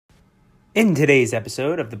In today's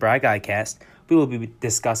episode of the Bry Guy Cast, we will be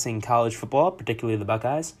discussing college football, particularly the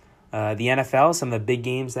Buckeyes, the NFL, some of the big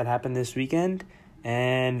games that happened this weekend,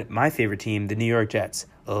 and my favorite team, the New York Jets.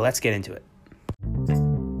 Let's get into it.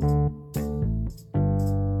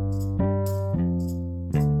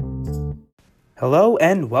 Hello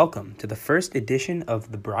and welcome to the first edition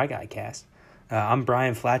of the Bry Guy Cast. I'm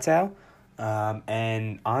Brian Flatow,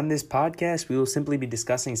 and on this podcast, we will simply be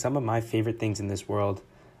discussing some of my favorite things in this world.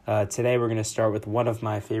 Today we're going to start with one of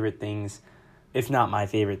my favorite things, if not my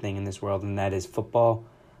favorite thing in this world, and that is football.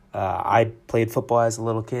 I played football as a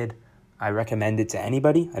little kid. I recommend it to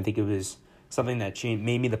anybody. I think it was something that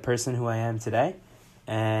made me the person who I am today,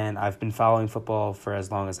 and I've been following football for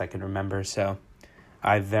as long as I can remember, so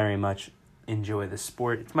I very much enjoy the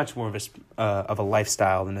sport. It's much more of a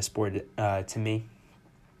lifestyle than a sport to me.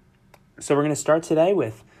 So we're going to start today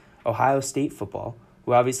with Ohio State football,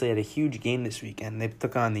 who obviously had a huge game this weekend. They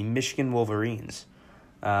took on the Michigan Wolverines.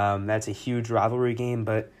 That's a huge rivalry game,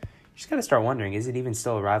 but you just got to start wondering, is it even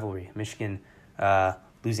still a rivalry? Michigan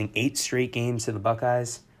losing 8 straight games to the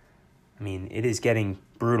Buckeyes. I mean, it is getting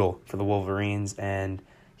brutal for the Wolverines, and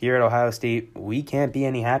here at Ohio State, we can't be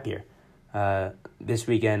any happier. This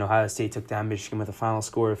weekend, Ohio State took down Michigan with a final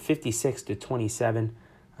score of 56-27.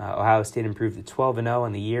 Ohio State improved to 12-0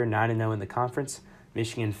 in the year, 9-0 in the conference.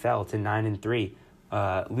 Michigan fell to 9-3.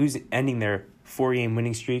 Ending their 4-game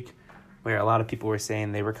winning streak, where a lot of people were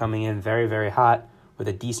saying they were coming in very, very hot with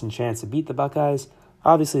a decent chance to beat the Buckeyes.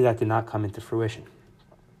 Obviously, that did not come into fruition.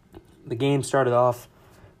 The game started off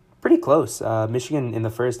pretty close. Michigan in the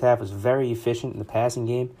first half was very efficient in the passing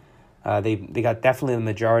game. They got definitely the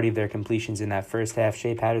majority of their completions in that first half.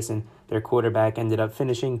 Shea Patterson, their quarterback, ended up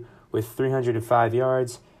finishing with 305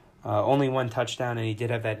 yards, only 1 touchdown, and he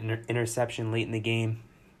did have that interception late in the game,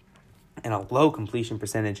 and a low completion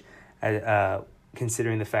percentage,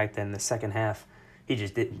 considering the fact that in the second half, he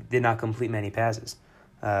just did not complete many passes.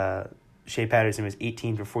 Shea Patterson was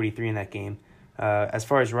 18 for 43 in that game. As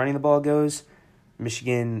far as running the ball goes,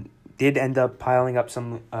 Michigan did end up piling up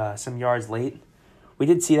some yards late. We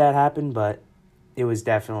did see that happen, but it was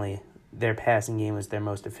definitely their passing game was their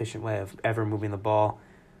most efficient way of ever moving the ball,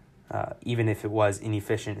 even if it was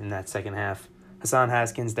inefficient in that second half. Hassan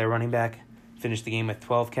Haskins, their running back, finished the game with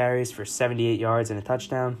 12 carries for 78 yards and a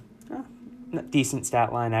touchdown. Decent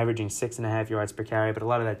stat line, averaging 6.5 yards per carry, but a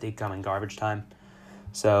lot of that did come in garbage time.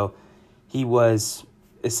 So he was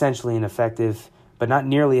essentially ineffective, but not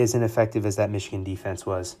nearly as ineffective as that Michigan defense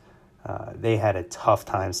was. They had a tough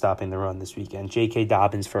time stopping the run this weekend. J.K.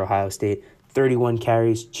 Dobbins for Ohio State, 31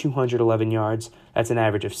 carries, 211 yards. That's an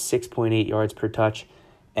average of 6.8 yards per touch,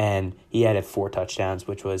 and he added 4 touchdowns,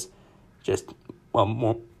 which was just,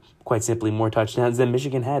 quite simply more touchdowns than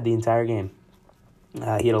Michigan had the entire game.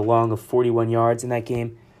 He had a long of 41 yards in that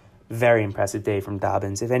game. Very impressive day from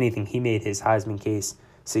Dobbins. If anything, he made his Heisman case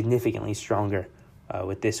significantly stronger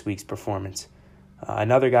with this week's performance.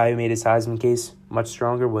 Another guy who made his Heisman case much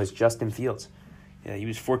stronger was Justin Fields. He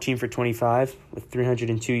was 14 for 25 with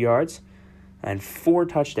 302 yards and 4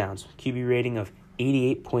 touchdowns, QB rating of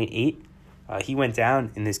 88.8. He went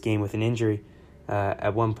down in this game with an injury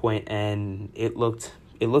at one point, and it looked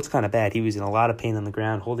kind of bad. He was in a lot of pain on the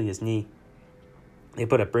ground, holding his knee. They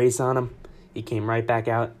put a brace on him. He came right back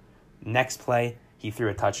out. Next play, he threw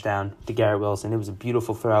a touchdown to Garrett Wilson. It was a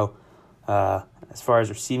beautiful throw. As far as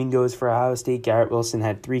receiving goes for Ohio State, Garrett Wilson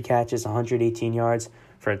had 3 catches, 118 yards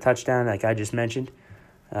for a touchdown, like I just mentioned.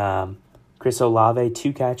 Chris Olave,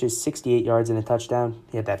 2 catches, 68 yards and a touchdown.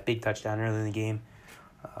 He had that big touchdown early in the game.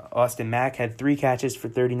 Austin Mack had 3 catches for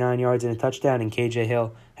 39 yards and a touchdown, and KJ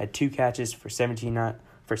Hill had 2 catches for 17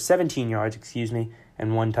 yards,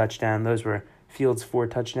 and 1 touchdown. Those were Fields' 4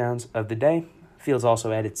 touchdowns of the day. Fields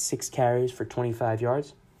also added 6 carries for 25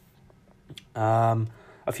 yards. A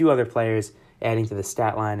few other players adding to the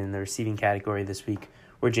stat line in the receiving category this week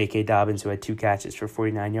were J.K. Dobbins, who had 2 catches for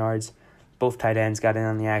 49 yards. Both tight ends got in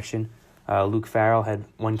on the action. Luke Farrell had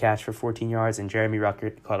 1 catch for 14 yards, and Jeremy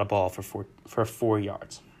Ruckert caught a ball for 4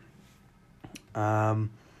 yards. As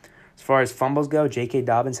far as fumbles go, J.K.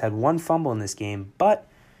 Dobbins had 1 fumble in this game, but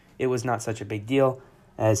it was not such a big deal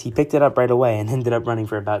as he picked it up right away and ended up running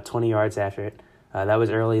for about 20 yards after it. That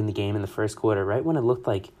was early in the game in the first quarter, right when it looked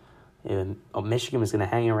like Michigan was going to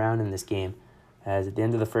hang around in this game, as at the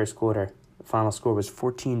end of the first quarter, the final score was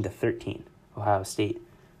 14-13, Ohio State.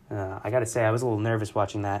 I got to say, I was a little nervous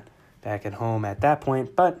watching that back at home at that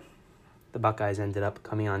point, but the Buckeyes ended up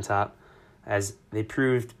coming on top as they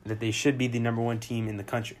proved that they should be the number 1 team in the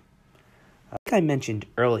country. Like I mentioned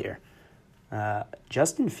earlier,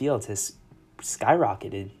 Justin Fields has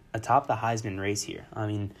skyrocketed atop the Heisman race here. I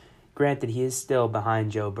mean, Granted, he is still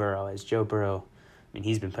behind Joe Burrow, as Joe Burrow,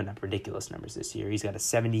 he's been putting up ridiculous numbers this year. He's got a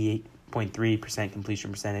 78.3%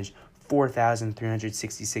 completion percentage,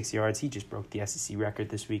 4,366 yards. He just broke the SEC record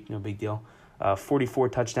this week, no big deal. 44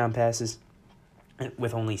 touchdown passes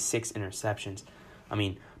with only 6 interceptions.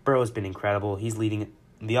 Burrow's been incredible. He's leading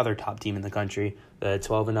the other top team in the country, the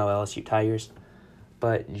 12-0 LSU Tigers.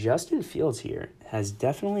 But Justin Fields here has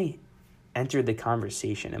definitely entered the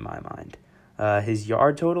conversation in my mind. His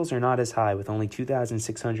yard totals are not as high, with only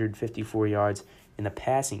 2,654 yards in the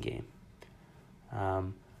passing game.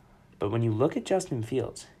 But when you look at Justin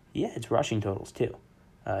Fields, he had rushing totals too.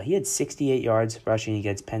 He had 68 yards rushing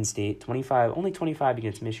against Penn State, only 25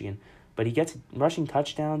 against Michigan. But he gets rushing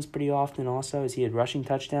touchdowns pretty often also, as he had rushing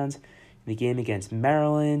touchdowns in the game against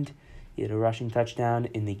Maryland. He had a rushing touchdown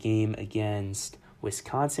in the game against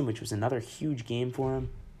Wisconsin, which was another huge game for him.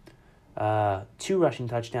 2 rushing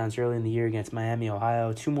touchdowns early in the year against Miami,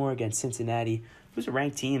 Ohio. 2 more against Cincinnati, who's a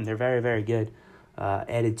ranked team. They're very, very good.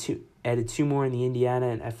 Added two more in the Indiana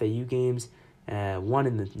and FAU games. 1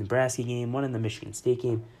 in the Nebraska game, 1 in the Michigan State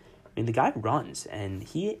game. The guy runs, and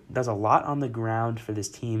he does a lot on the ground for this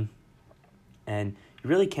team, and you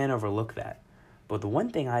really can't overlook that. But the one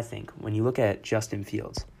thing I think, when you look at Justin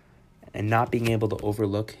Fields and not being able to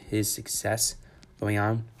overlook his success going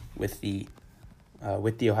on with the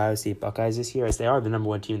Ohio State Buckeyes this year, as they are the number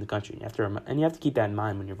 1 team in the country, and you have to keep that in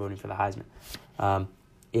mind when you're voting for the Heisman,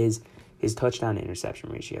 is his touchdown to interception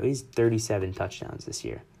ratio. He's 37 touchdowns this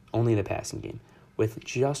year, only the passing game, with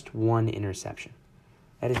just 1 interception.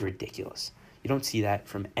 That is ridiculous. You don't see that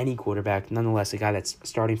from any quarterback, nonetheless a guy that's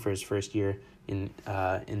starting for his first year in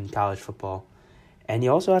college football. And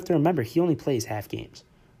you also have to remember, he only plays half games.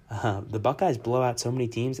 The Buckeyes blow out so many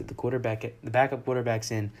teams that the backup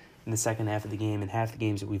quarterback's in the second half of the game and half the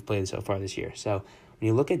games that we've played so far this year. So when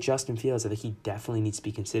you look at Justin Fields, I think he definitely needs to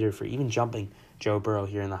be considered for even jumping Joe Burrow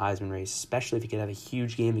here in the Heisman race, especially if he could have a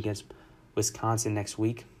huge game against Wisconsin next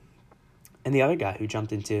week. And the other guy who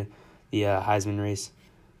jumped into the Heisman race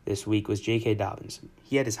this week was J.K. Dobbins.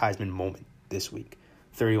 He had his Heisman moment this week.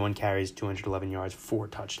 31 carries, 211 yards, 4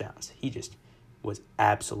 touchdowns. He just was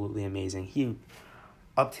absolutely amazing. He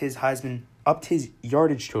upped his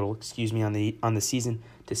yardage total, on the season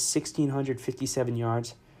to 1,657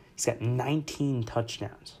 yards. He's got 19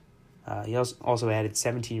 touchdowns. He also added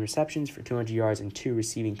 17 receptions for 200 yards and 2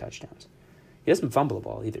 receiving touchdowns. He doesn't fumble the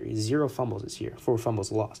ball either. He's 0 fumbles this year, 4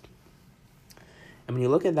 fumbles lost. And when you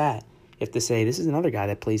look at that, you have to say this is another guy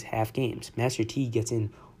that plays half games. Master T gets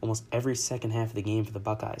in almost every second half of the game for the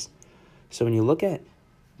Buckeyes. So when you look at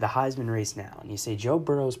the Heisman race now, and you say Joe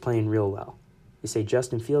Burrow is playing real well, you say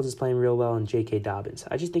Justin Fields is playing real well, and J.K. Dobbins,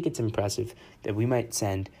 I just think it's impressive that we might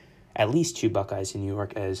send at least 2 Buckeyes to New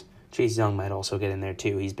York, as Chase Young might also get in there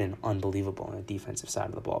too. He's been unbelievable on the defensive side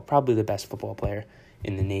of the ball. Probably the best football player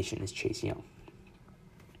in the nation is Chase Young.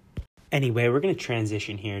 Anyway, we're going to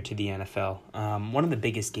transition here to the NFL. One of the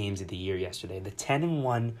biggest games of the year yesterday, the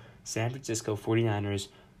 10-1 San Francisco 49ers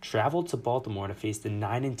traveled to Baltimore to face the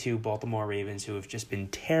 9-2 Baltimore Ravens, who have just been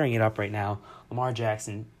tearing it up right now. Lamar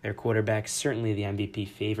Jackson, their quarterback, certainly the MVP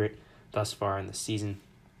favorite thus far in the season,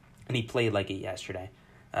 and he played like it yesterday.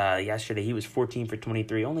 Yesterday, he was 14 for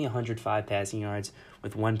 23, only 105 passing yards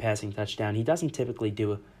with 1 passing touchdown. He doesn't typically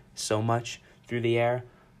do so much through the air,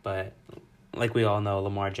 but like we all know,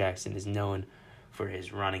 Lamar Jackson is known for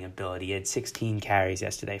his running ability. He had 16 carries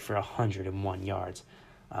yesterday for 101 yards.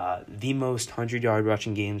 The most 100-yard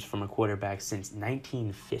rushing games from a quarterback since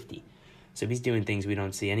 1950. So he's doing things we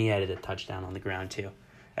don't see, and he added a touchdown on the ground too.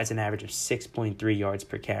 That's an average of 6.3 yards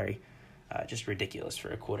per carry. Just ridiculous for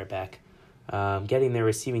a quarterback. Getting their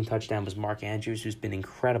receiving touchdown was Mark Andrews, who's been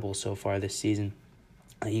incredible so far this season.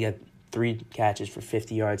 He got 3 catches for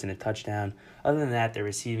 50 yards and a touchdown. Other than that, their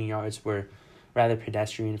receiving yards were rather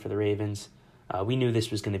pedestrian for the Ravens. We knew this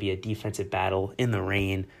was going to be a defensive battle in the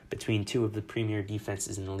rain between 2 of the premier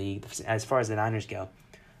defenses in the league. As far as the Niners go,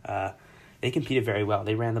 they competed very well.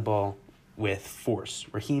 They ran the ball with force.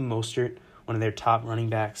 Raheem Mostert, one of their top running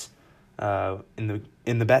backs, in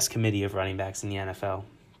the best committee of running backs in the NFL,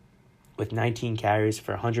 with 19 carries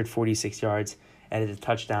for 146 yards, added a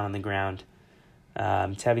touchdown on the ground.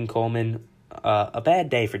 Tevin Coleman, a bad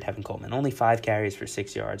day for Tevin Coleman. Only 5 carries for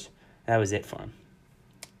 6 yards. That was it for him.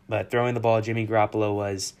 But throwing the ball, Jimmy Garoppolo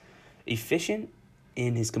was efficient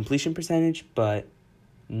in his completion percentage, but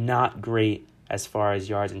not great as far as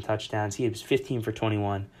yards and touchdowns. He was 15 for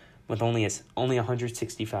 21 with only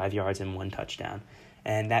 165 yards and 1 touchdown.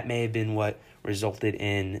 And that may have been what resulted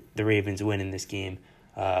in the Ravens win in this game.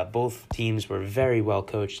 Both teams were very well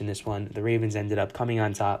coached in this one. The Ravens ended up coming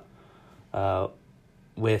on top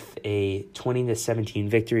with a 20-17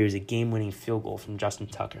 victory. It was a game-winning field goal from Justin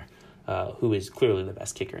Tucker, who is clearly the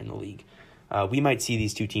best kicker in the league. We might see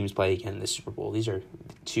these two teams play again in the Super Bowl. These are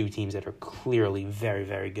two teams that are clearly very,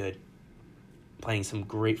 very good, playing some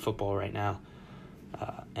great football right now.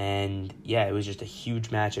 And yeah, it was just a huge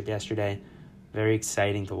matchup yesterday. Very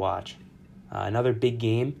exciting to watch. Another big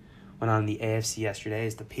game went on in the AFC yesterday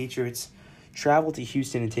as the Patriots traveled to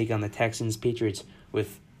Houston and take on the Texans. Patriots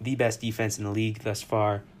with the best defense in the league thus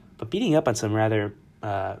far, but beating up on some rather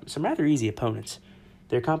easy opponents.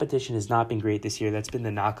 Their competition has not been great this year. That's been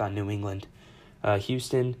the knock on New England.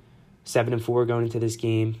 Houston, 7-4 going into this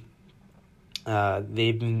game.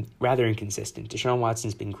 They've been rather inconsistent. Deshaun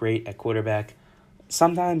Watson's been great at quarterback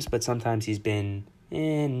sometimes, but sometimes he's been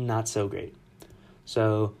not so great.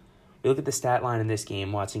 So we look at the stat line in this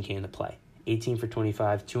game. Watson came to play. 18 for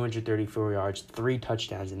 25, 234 yards, 3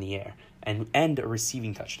 touchdowns in the air, and a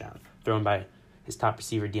receiving touchdown thrown by his top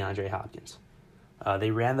receiver, DeAndre Hopkins. They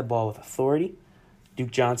ran the ball with authority.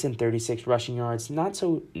 Duke Johnson, 36 rushing yards.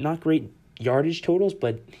 Not great yardage totals,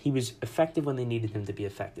 but he was effective when they needed him to be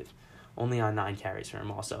effective. Only on 9 carries for him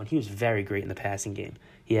also. And he was very great in the passing game.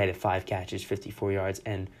 He had 5 catches, 54 yards,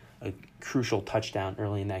 and a crucial touchdown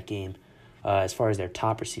early in that game. As far as their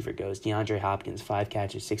top receiver goes, DeAndre Hopkins, 5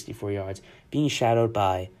 catches, 64 yards. Being shadowed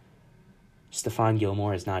by Stephon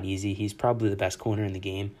Gilmore is not easy. He's probably the best corner in the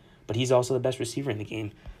game, but he's also the best receiver in the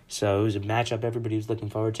game. So it was a matchup everybody was looking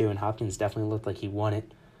forward to, and Hopkins definitely looked like he won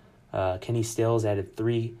it. Kenny Stills added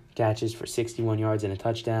 3 catches for 61 yards and a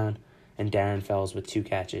touchdown, and Darren Fells with 2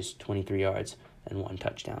 catches, 23 yards, and 1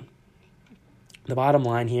 touchdown. The bottom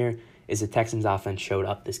line here is the Texans offense showed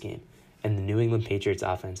up this game, and the New England Patriots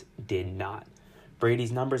offense did not.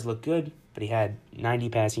 Brady's numbers look good, but he had 90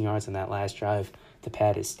 passing yards on that last drive to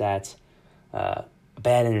pad his stats. A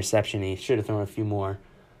bad interception. He should have thrown a few more.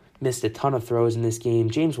 Missed a ton of throws in this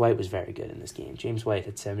game. James White was very good in this game. James White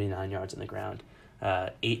had 79 yards on the ground.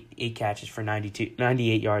 8 catches for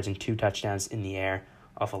 98 yards and 2 touchdowns in the air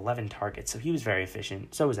off 11 targets. So he was very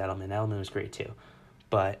efficient. So was Edelman. Edelman was great too.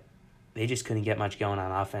 But they just couldn't get much going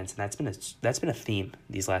on offense, and that's been a theme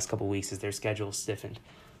these last couple weeks as their schedule stiffened.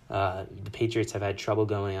 The Patriots have had trouble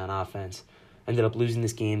going on offense. Ended up losing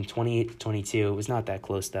this game 28-22. It was not that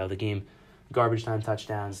close though. The game, garbage time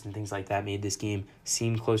touchdowns and things like that made this game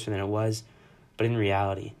seem closer than it was. But in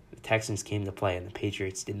reality, the Texans came to play and the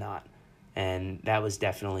Patriots did not. And that was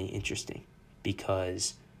definitely interesting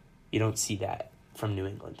because you don't see that from New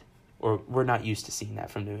England. Or we're not used to seeing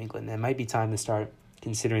that from New England. It might be time to start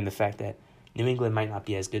considering the fact that New England might not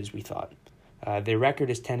be as good as we thought. Their record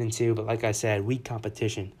is 10-2, but like I said, weak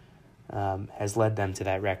competition has led them to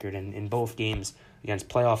that record. And in both games against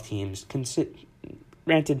playoff teams,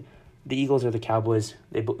 granted, the Eagles or the Cowboys,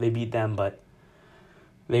 they beat them, but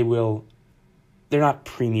they're not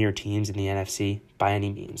premier teams in the NFC by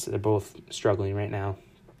any means. They're both struggling right now.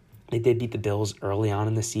 They did beat the Bills early on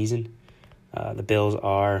in the season. The Bills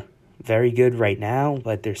are very good right now,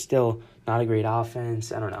 but they're still not a great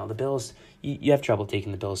offense. I don't know. The Bills, you have trouble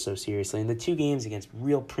taking the Bills so seriously. In the 2 games against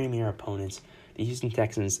real premier opponents, the Houston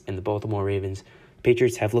Texans and the Baltimore Ravens,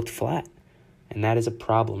 Patriots have looked flat. And that is a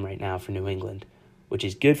problem right now for New England, which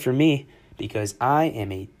is good for me because I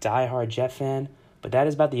am a diehard Jet fan, but that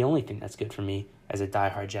is about the only thing that's good for me as a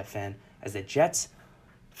diehard Jet fan, as the Jets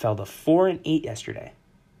fell to 4-8 yesterday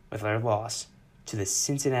with their loss to the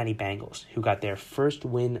Cincinnati Bengals, who got their first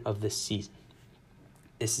win of the season.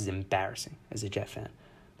 This is embarrassing as a Jet fan.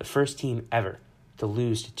 The first team ever to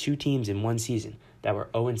lose to 2 teams in one season that were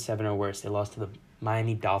 0-7 or worse. They lost to the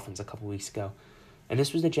Miami Dolphins a couple weeks ago. And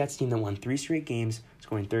this was the Jets team that won 3 straight games,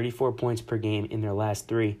 scoring 34 points per game in their last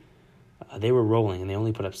 3. They were rolling, and they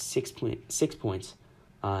only put up 6 points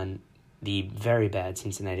on the very bad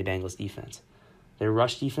Cincinnati Bengals defense. Their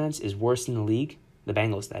rush defense is worse in the league, the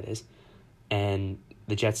Bengals that is, and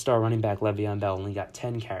the Jets star running back Le'Veon Bell only got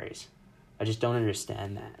 10 carries. I just don't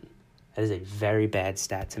understand that. That is a very bad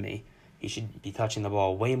stat to me. He should be touching the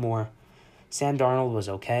ball way more. Sam Darnold was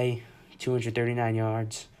okay, 239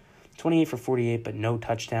 yards, 28 for 48, but no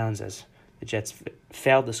touchdowns as the Jets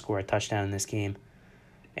failed to score a touchdown in this game.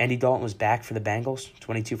 Andy Dalton was back for the Bengals,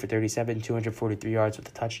 22 for 37, 243 yards with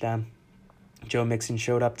a touchdown. Joe Mixon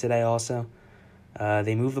showed up today also.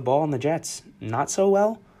 They moved the ball on the Jets. Not so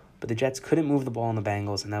well, but the Jets couldn't move the ball on the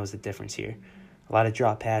Bengals, and that was the difference here. A lot of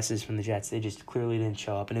drop passes from the Jets. They just clearly didn't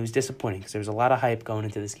show up, and it was disappointing because there was a lot of hype going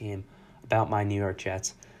into this game about my New York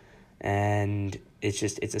Jets. And it's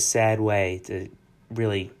a sad way to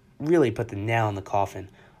really, really put the nail in the coffin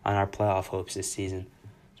on our playoff hopes this season.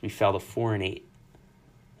 We fell to 4-8.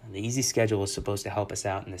 The easy schedule was supposed to help us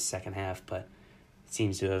out in the second half, but it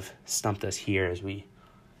seems to have stumped us here as we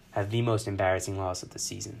have the most embarrassing loss of the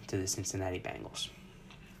season to the Cincinnati Bengals.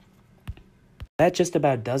 That just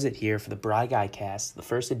about does it here for the Bry Guy Cast, the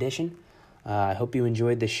first edition. I hope you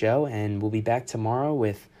enjoyed the show, and we'll be back tomorrow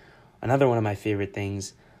with another one of my favorite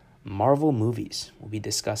things, Marvel movies. We'll be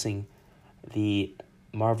discussing the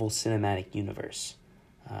Marvel Cinematic Universe.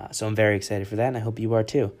 So I'm very excited for that, and I hope you are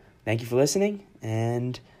too. Thank you for listening,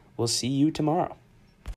 and we'll see you tomorrow.